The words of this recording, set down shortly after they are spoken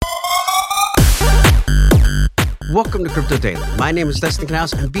Welcome to Crypto Daily. My name is Dustin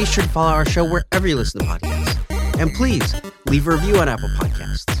Knaus, and be sure to follow our show wherever you listen to podcasts. And please, leave a review on Apple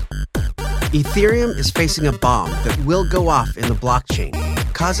Podcasts. Ethereum is facing a bomb that will go off in the blockchain,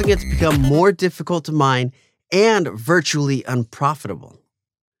 causing it to become more difficult to mine and virtually unprofitable.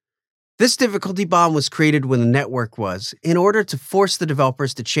 This difficulty bomb was created when the network was in order to force the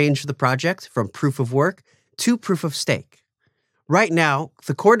developers to change the project from proof of work to proof of stake. Right now,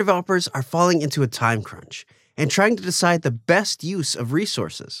 the core developers are falling into a time crunch and trying to decide the best use of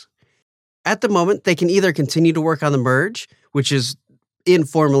resources. At the moment, they can either continue to work on the merge, which is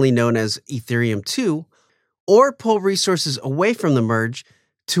informally known as Ethereum 2, or pull resources away from the merge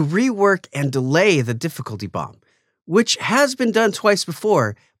to rework and delay the difficulty bomb, which has been done twice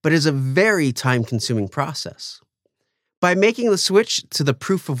before, but is a very time-consuming process. By making the switch to the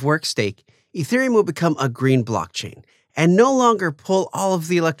proof-of-work stake, Ethereum will become a green blockchain and no longer pull all of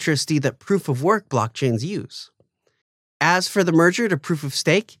the electricity that proof-of-work blockchains use. As for the merger to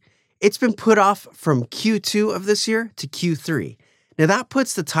proof-of-stake, it's been put off from Q2 of this year to Q3. Now that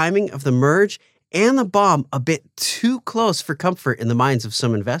puts the timing of the merge and the bomb a bit too close for comfort in the minds of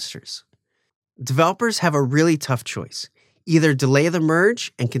some investors. Developers have a really tough choice. Either delay the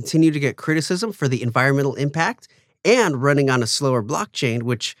merge and continue to get criticism for the environmental impact and running on a slower blockchain,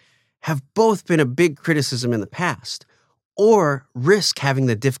 which have both been a big criticism in the past, or risk having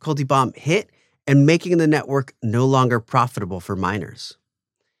the difficulty bomb hit and making the network no longer profitable for miners.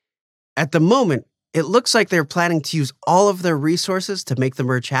 At the moment, it looks like they're planning to use all of their resources to make the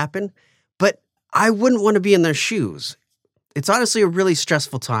merge happen, but I wouldn't want to be in their shoes. It's honestly a really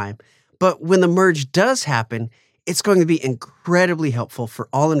stressful time, but when the merge does happen, it's going to be incredibly helpful for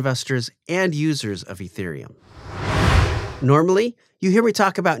all investors and users of Ethereum. Normally, you hear me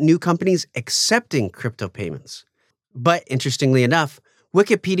talk about new companies accepting crypto payments. But interestingly enough,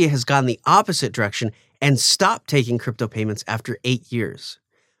 Wikipedia has gone the opposite direction and stopped taking crypto payments after 8 years.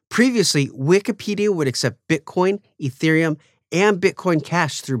 Previously, Wikipedia would accept Bitcoin, Ethereum, and Bitcoin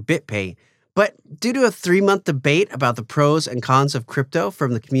Cash through BitPay, but due to a 3-month debate about the pros and cons of crypto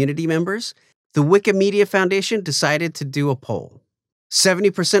from the community members, the Wikimedia Foundation decided to do a poll.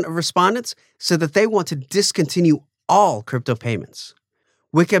 70% of respondents said that they want to discontinue all crypto payments.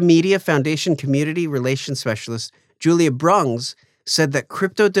 Wikimedia Foundation Community Relations Specialist Julia Brungs said that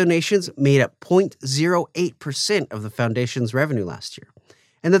crypto donations made up 0.08% of the foundation's revenue last year,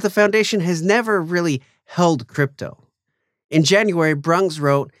 and that the foundation has never really held crypto. In January, Brungs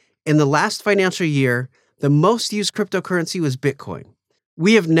wrote, "In the last financial year, the most used cryptocurrency was Bitcoin.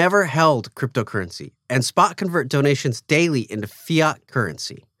 We have never held cryptocurrency and spot convert donations daily into fiat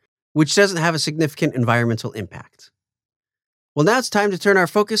currency, which doesn't have a significant environmental impact." Well, now it's time to turn our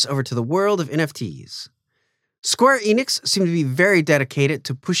focus over to the world of NFTs. Square Enix seemed to be very dedicated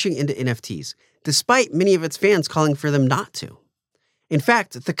to pushing into NFTs, despite many of its fans calling for them not to. In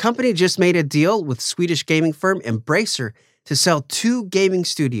fact, the company just made a deal with Swedish gaming firm Embracer to sell 2 gaming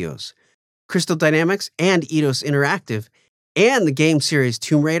studios, Crystal Dynamics and Eidos Interactive, and the game series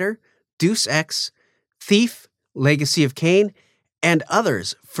Tomb Raider, Deus Ex, Thief, Legacy of Kain, and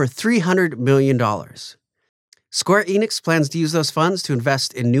others for $300 million. Square Enix plans to use those funds to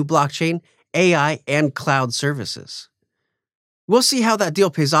invest in new blockchain, AI, and cloud services. We'll see how that deal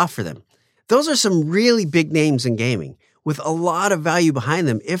pays off for them. Those are some really big names in gaming, with a lot of value behind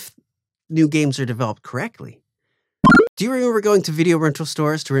them if new games are developed correctly. Do you remember going to video rental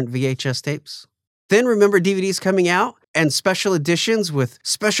stores to rent VHS tapes? Then remember DVDs coming out and special editions with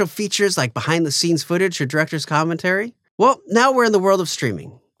special features like behind-the-scenes footage or director's commentary? Well, now we're in the world of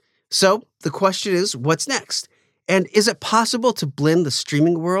streaming. So the question is, what's next? And is it possible to blend the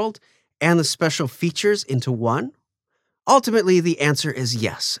streaming world and the special features into one? Ultimately, the answer is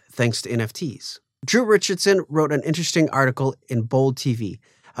yes, thanks to NFTs. Drew Richardson wrote an interesting article in Bold TV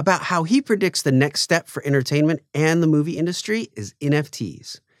about how he predicts the next step for entertainment and the movie industry is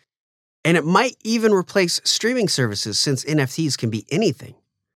NFTs. And it might even replace streaming services since NFTs can be anything.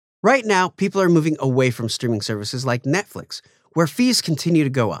 Right now, people are moving away from streaming services like Netflix, where fees continue to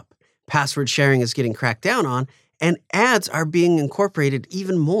go up, password sharing is getting cracked down on, and ads are being incorporated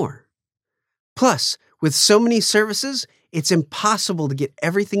even more. Plus, with so many services, it's impossible to get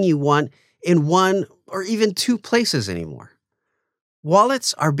everything you want in one or even 2 places anymore.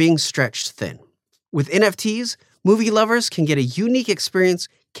 Wallets are being stretched thin. With NFTs, movie lovers can get a unique experience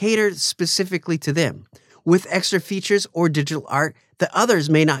catered specifically to them, with extra features or digital art that others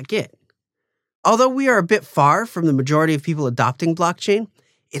may not get. Although we are a bit far from the majority of people adopting blockchain,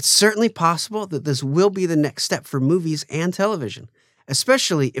 it's certainly possible that this will be the next step for movies and television,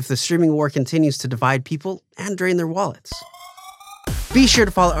 especially if the streaming war continues to divide people and drain their wallets. Be sure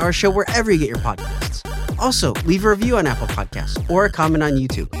to follow our show wherever you get your podcasts. Also, leave a review on Apple Podcasts or a comment on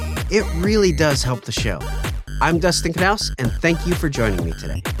YouTube. It really does help the show. I'm Dustin Knaus, and thank you for joining me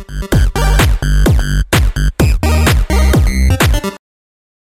today.